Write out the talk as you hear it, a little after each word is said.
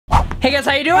Hey guys,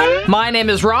 how you doing? My name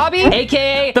is Robby,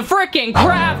 aka the freaking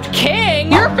Craft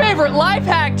King, your favorite life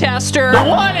hack tester, the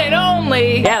one and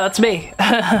only. Yeah, that's me.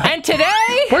 And today,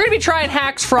 we're gonna be trying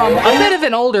hacks from a bit of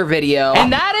an older video,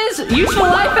 and that is useful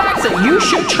life hacks that you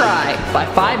should try by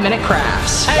 5 Minute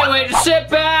Crafts. Anyway, just sit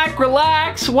back,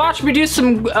 relax, watch me do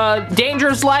some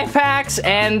dangerous life hacks,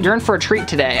 and you're in for a treat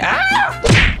today.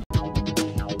 Ah!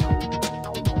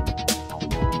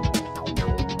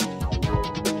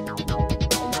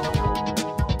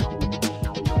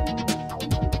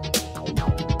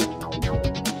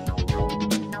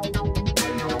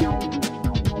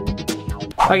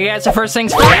 Okay guys, so first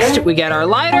things first, we get our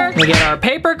lighter, we get our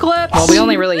paper clips. Well, we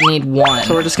only really need one.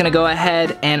 So we're just gonna go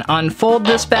ahead and unfold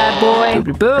this bad boy.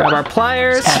 Boop, boop. Grab our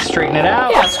pliers, and straighten it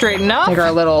out. Yeah, straighten up. Make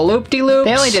our little loop-de-loops.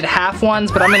 They only did half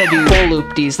ones, but I'm gonna do full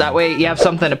loop-de's. That way you have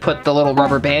something to put the little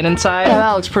rubber band inside. Yeah,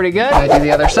 that looks pretty good. I'm gonna do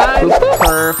the other side. Boop, boop.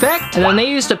 Perfect. And then they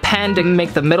used a pen to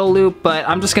make the middle loop, but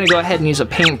I'm just gonna go ahead and use a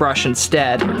paintbrush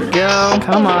instead. Here we go.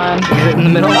 Come on. Get it in the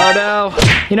middle. Oh no.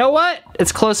 You know what?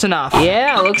 It's close enough.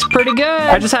 Yeah, it looks pretty good.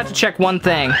 I just have to check one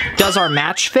thing. Does our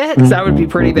match fit? That would be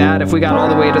pretty bad if we got all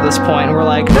the way to this point and we're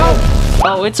like, nope.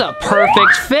 Oh, it's a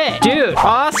perfect fit. Dude,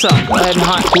 awesome. Go ahead and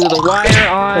hot glue the wire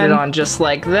on. Put it on just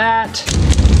like that.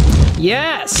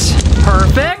 Yes,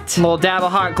 perfect. A little dab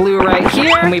of hot glue right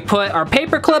here. And we put our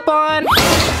paper clip on.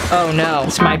 Oh no,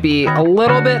 this might be a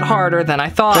little bit harder than I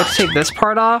thought. Let's take this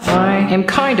part off. I am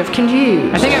kind of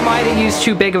confused. I think I might have used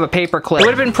too big of a paper clip. It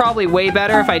would have been probably way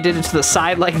better if I did it to the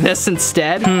side like this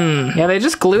instead. Yeah, they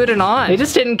just glued it on. They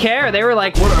just didn't care. They were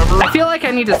like, whatever. I feel like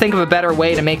I need to think of a better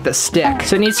way to make this stick.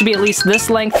 So it needs to be at least this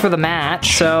length for the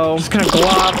match. So I'm just gonna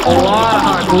glob a lot of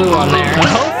hot glue on there. And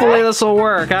hopefully this will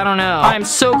work. I don't know. I'm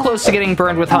so close to getting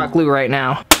burned with hot glue right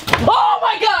now. Oh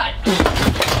my god!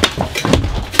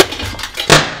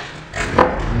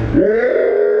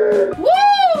 Woo!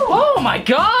 Oh my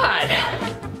god!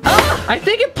 Ah, I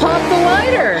think it popped the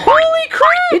lighter. Holy crap!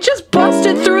 It just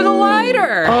busted through the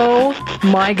lighter. Oh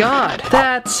my god.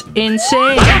 That's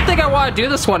insane. I don't think I want to do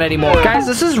this one anymore. Guys,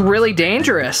 this is really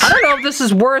dangerous. I don't know if this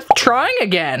is worth trying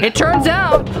again. It turns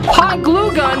out hot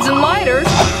glue guns and lighters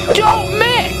don't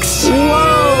mix.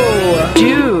 Whoa.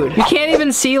 Dude, you can't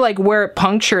even see like where it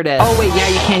punctured it. Oh wait, yeah,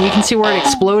 you can. You can see where it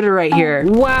exploded right here.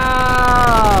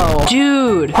 Wow.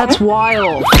 Dude, that's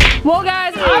wild. Well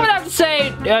guys, I would have to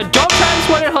say, don't try this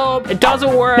one at home. It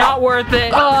doesn't work. Not worth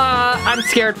it. I'm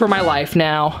scared for my life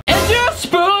now. Is your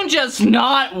spoon just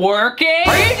not working?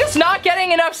 Are you just not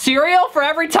getting enough cereal for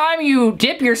every time you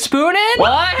dip your spoon in?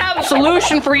 Well, I have a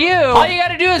solution for you. All you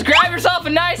gotta do is grab yourself a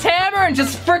nice hammer and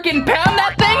just freaking pound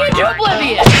that thing into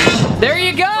oblivion. There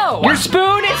you go. Your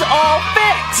spoon is all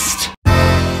fixed.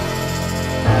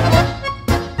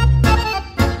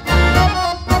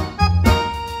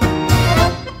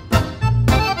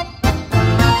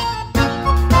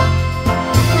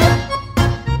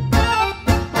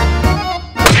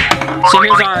 So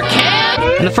here's our can,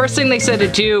 and the first thing they said to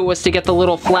do was to get the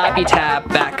little flappy tab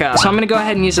back up. So I'm gonna go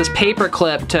ahead and use this paper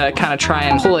clip to kind of try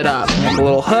and pull it up. Make a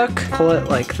little hook, pull it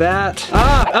like that.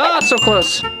 So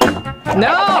close.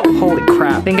 No! Holy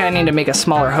crap. I think I need to make a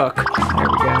smaller hook. There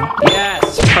we go.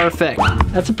 Yes, perfect.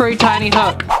 That's a pretty tiny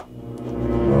hook.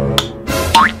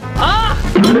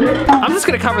 I'm just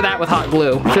gonna cover that with hot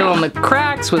glue. Fill in the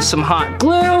cracks with some hot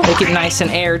glue. Make it nice and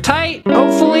airtight,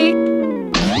 hopefully.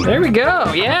 There we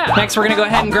go, yeah. Next, we're gonna go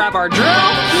ahead and grab our drill.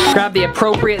 Grab the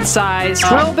appropriate size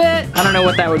drill bit. I don't know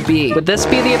what that would be. Would this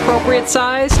be the appropriate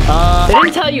size? They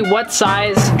didn't tell you what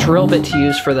size drill bit to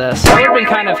use for this. That would have been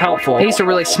kind of helpful. They used a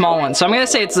really small one, so I'm gonna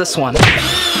say it's this one.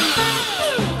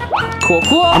 Cool,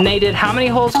 cool. And they did how many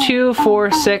holes? 2,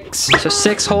 4, 6. So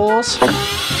 6 holes.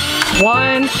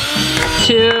 1,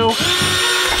 2,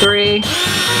 3,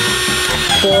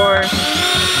 4,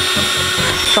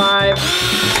 5,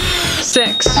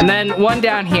 6. And then one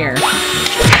down here.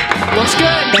 Looks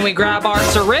good. Then we grab our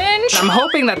syringe. I'm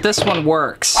hoping that this one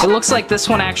works. It looks like this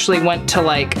one actually went to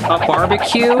like a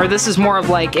barbecue, or this is more of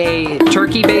like a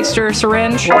turkey baster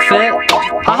syringe. Will fit.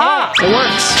 Aha! It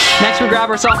works. Next we grab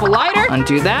ourselves a lighter.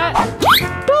 Undo that.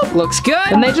 Boop. Looks good.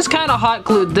 And they just kind of hot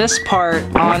glued this part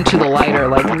onto the lighter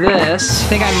like this. I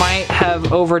think I might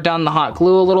have overdone the hot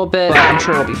glue a little bit, but I'm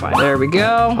sure it'll be fine. There we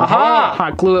go. Aha!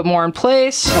 Hot glue it more in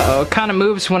place. Uh-oh, it kind of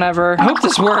moves whenever. I hope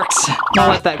this works. I'll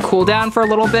let that cool down for a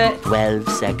little bit. 12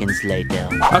 seconds later.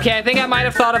 Okay, I think I might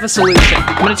have thought of a solution.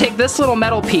 I'm gonna take this little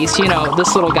metal piece, you know,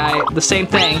 this little guy, the same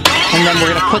thing, and then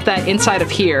we're gonna put that inside of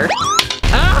here.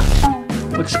 Ah!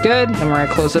 Looks good. Then we're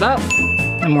gonna close it up,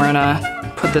 and we're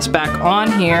gonna put this back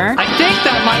on here. I think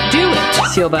that might do it.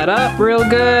 Seal that up real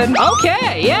good.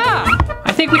 Okay, yeah.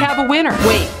 I think we have a winner.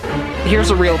 Wait,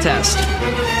 here's a real test.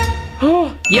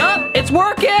 Yup, it's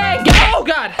working! Oh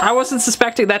god! I wasn't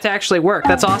suspecting that to actually work.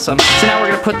 That's awesome. So now we're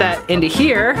gonna put that into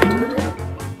here.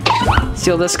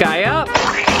 Seal this guy up.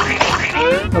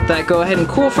 Let that go ahead and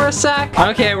cool for a sec.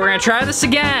 Okay, we're gonna try this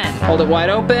again. Hold it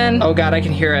wide open. Oh god, I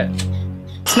can hear it.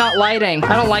 It's not lighting.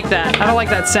 I don't like that. I don't like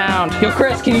that sound. Yo,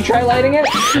 Chris, can you try lighting it?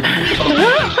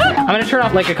 I'm gonna turn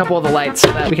off like a couple of the lights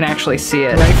so that we can actually see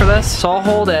it. Ready for this? So I'll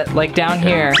hold it like down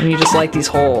here and you just light these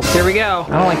holes. Here we go.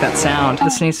 I don't like that sound.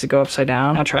 This needs to go upside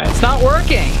down. I'll try it. It's not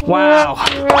working. Wow.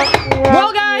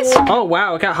 Well, guys. Oh,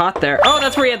 wow, it got hot there. Oh,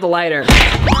 that's where you had the lighter.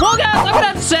 Well, guys, I'm gonna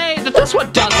have to say that this one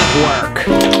doesn't work.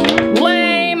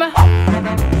 Lame.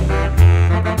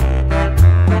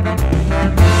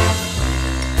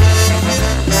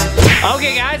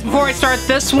 Okay guys, before I start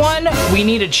this one, we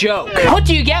need a joke. What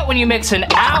do you get when you mix an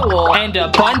owl and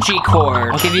a bungee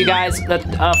cord? I'll give you guys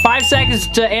 5 seconds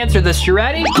to answer this. You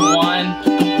ready? 1,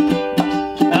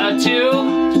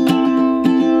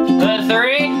 2,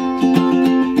 3,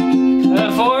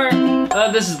 4.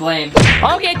 This is lame.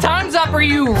 Okay, time's up. Are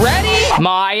you ready?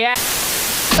 My ass.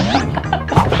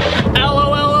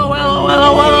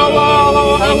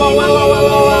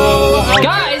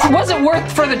 Guys, was it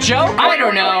worth for the joke? I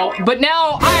don't know, but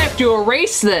now I have to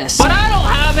erase this. But I don't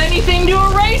have anything to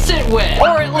erase it with.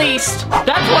 Or at least, that's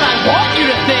what I want you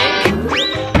to think.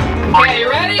 Okay, you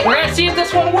ready? We're gonna see if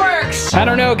this one works. I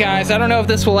don't know, guys. I don't know if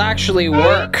this will actually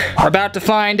work. We're about to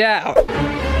find out.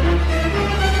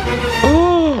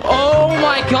 Oh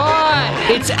my god!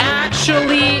 It's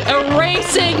actually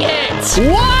erasing it!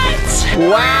 What?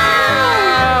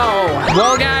 Wow!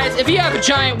 Well guys, if you have a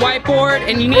giant whiteboard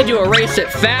and you need to erase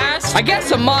it fast, I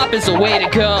guess a mop is the way to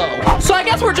go. So I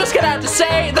guess we're just gonna have to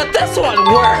say that this one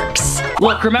works.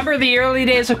 Look, remember the early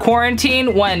days of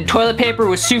quarantine when toilet paper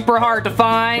was super hard to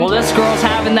find? Well, this girl's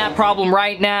having that problem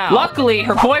right now. Luckily,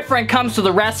 her boyfriend comes to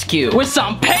the rescue with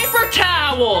some paper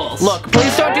towels. Look,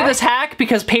 please don't do this hack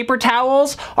because paper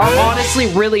towels are honestly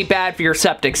really bad for your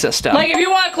septic system. Like if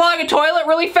you want to clog a toilet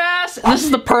really fast, this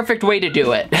is the perfect way to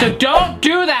do it. So don't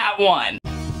do that one.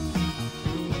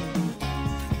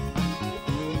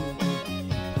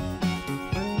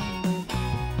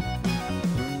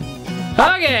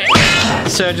 Okay,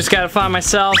 so just gotta find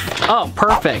myself, oh,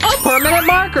 perfect. A permanent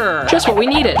marker, just what we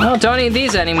needed. Oh, don't need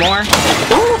these anymore.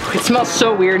 Ooh, it smells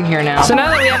so weird in here now. So now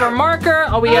that we have our marker,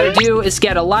 all we gotta do is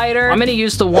get a lighter. I'm gonna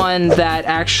use the one that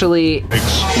actually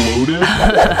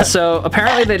exploded. So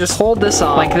apparently they just hold this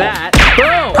on like that.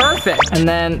 Boom, perfect. And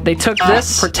then they took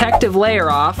this protective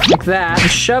layer off like that and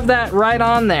shoved that right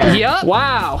on there. Yup.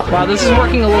 Wow, wow, this is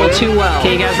working a little too well.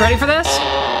 Okay, you guys ready for this?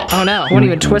 Oh no, it won't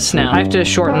even twist now. I have to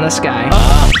shorten this guy.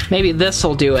 Maybe this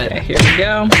will do it. Okay, here we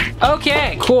go.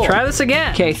 Okay, cool. Try this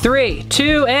again. Okay, 3,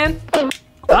 2, and...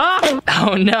 Ah!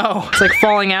 Oh no, it's like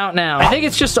falling out now. I think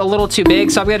it's just a little too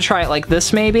big, so I'm gonna try it like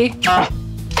this maybe. I'm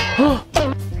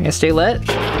gonna stay lit.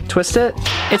 Twist it.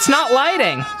 It's not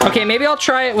lighting. Okay, maybe I'll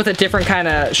try it with a different kind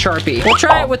of Sharpie. We'll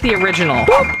try it with the original.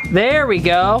 Boop. There we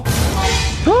go.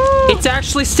 It's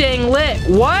actually staying lit.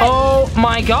 What? Oh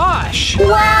my gosh.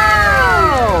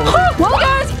 Wow. Well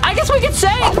guys, I guess we could say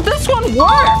that this one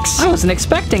works. I wasn't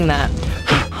expecting that.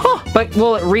 But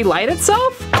will it relight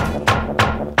itself?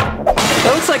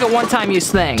 That looks like a one-time use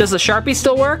thing. Does the Sharpie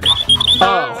still work?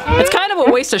 Oh, it's kind of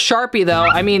a waste of Sharpie though.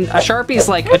 I mean, a Sharpie is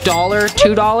like $1,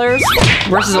 $2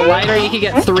 versus a lighter. You could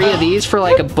get 3 of these for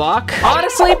like $1.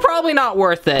 Honestly, probably not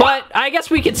worth it, but I guess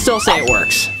we could still say it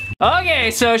works. Okay,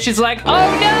 so she's like,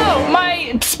 oh no,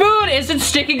 my spoon isn't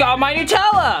sticking on my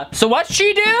Nutella. So what's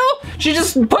she do? She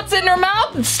just puts it in her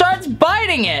mouth and starts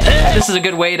biting it. This is a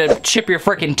good way to chip your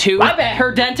freaking tooth. I bet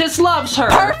her dentist loves her.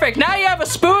 Perfect, now you have a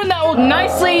spoon that will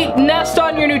nicely nest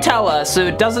on your Nutella so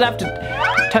it doesn't have to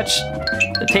touch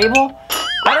the table.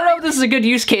 I don't know if this is a good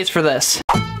use case for this.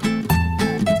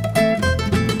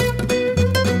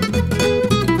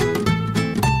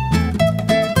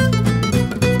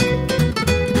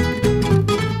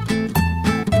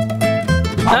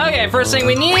 Okay, first thing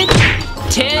we need,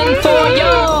 tin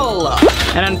foil.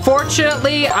 And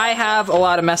unfortunately, I have a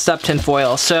lot of messed up tin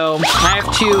foil, so I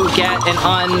have to get an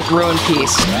unruined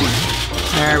piece.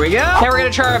 There we go. Now we're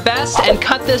gonna try our best and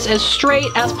cut this as straight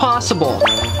as possible.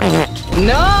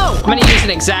 No! I'm gonna use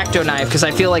an X-Acto knife because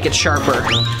I feel like it's sharper.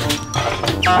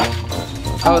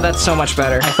 Oh, that's so much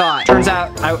better. I thought. Turns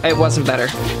out, it wasn't better.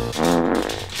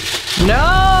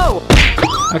 No!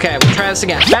 Okay, we'll try this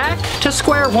again. Back to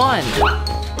square one.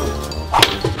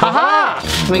 Haha!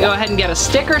 Can we go ahead and get a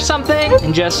stick or something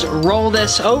and just roll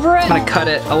this over it? I'm gonna cut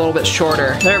it a little bit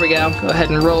shorter. There we go. Go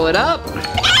ahead and roll it up.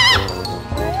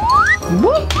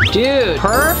 Whoop. Dude,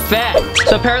 perfect.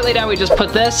 So apparently now we just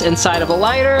put this inside of a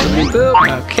lighter. Boop.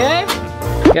 Okay.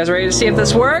 You guys ready to see if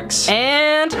this works?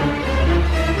 And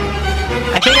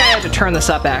I think I had to turn this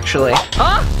up actually.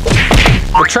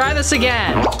 We'll try this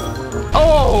again.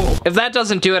 Oh, if that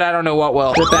doesn't do it, I don't know what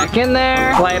will. Put it back in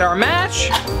there, light our match.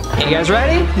 You guys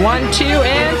ready? 1, 2,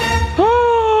 and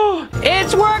oh,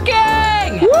 it's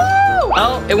working! Woo!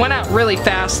 Oh, it went out really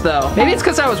fast though. Maybe it's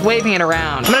because I was waving it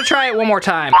around. I'm gonna try it one more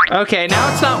time. Okay,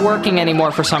 now it's not working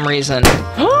anymore for some reason.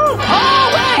 Oh,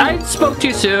 wait! I spoke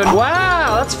too soon.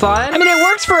 Wow, that's fun. I mean, it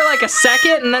works for like a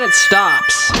second and then it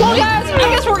stops. Well, guys, I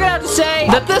guess we're gonna have to say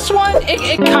that this one,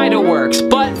 it kind of works,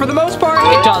 but for the most part,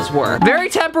 it does work. Very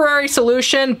temporary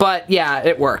solution, but yeah,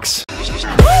 it works.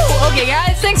 Okay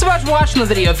guys, thanks so much for watching the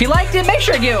video. If you liked it, make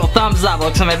sure to give it a thumbs up.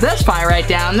 Look, some of this fire right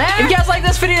down there. If you guys like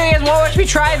this video and you guys want to watch me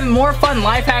try even more fun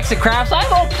life hacks and crafts, I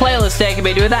have a whole playlist taken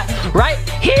me doing that right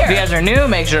here. If you guys are new,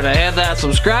 make sure to hit that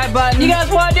subscribe button. You guys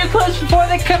want to do clips before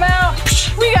they come out?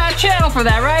 Psh, we got a channel for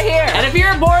that right here. And if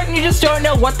you're bored and you just don't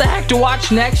know what the heck to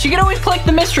watch next, you can always click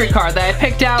the mystery card that I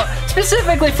picked out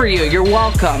specifically for you. You're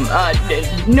welcome.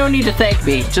 No need to thank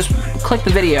me. Just click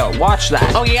the video. Watch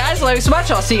that. Okay guys, love you so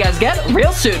much. I'll see you guys again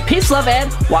real soon. Peace, love,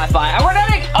 and Wi-Fi. And we're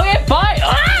done. Okay,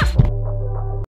 bye.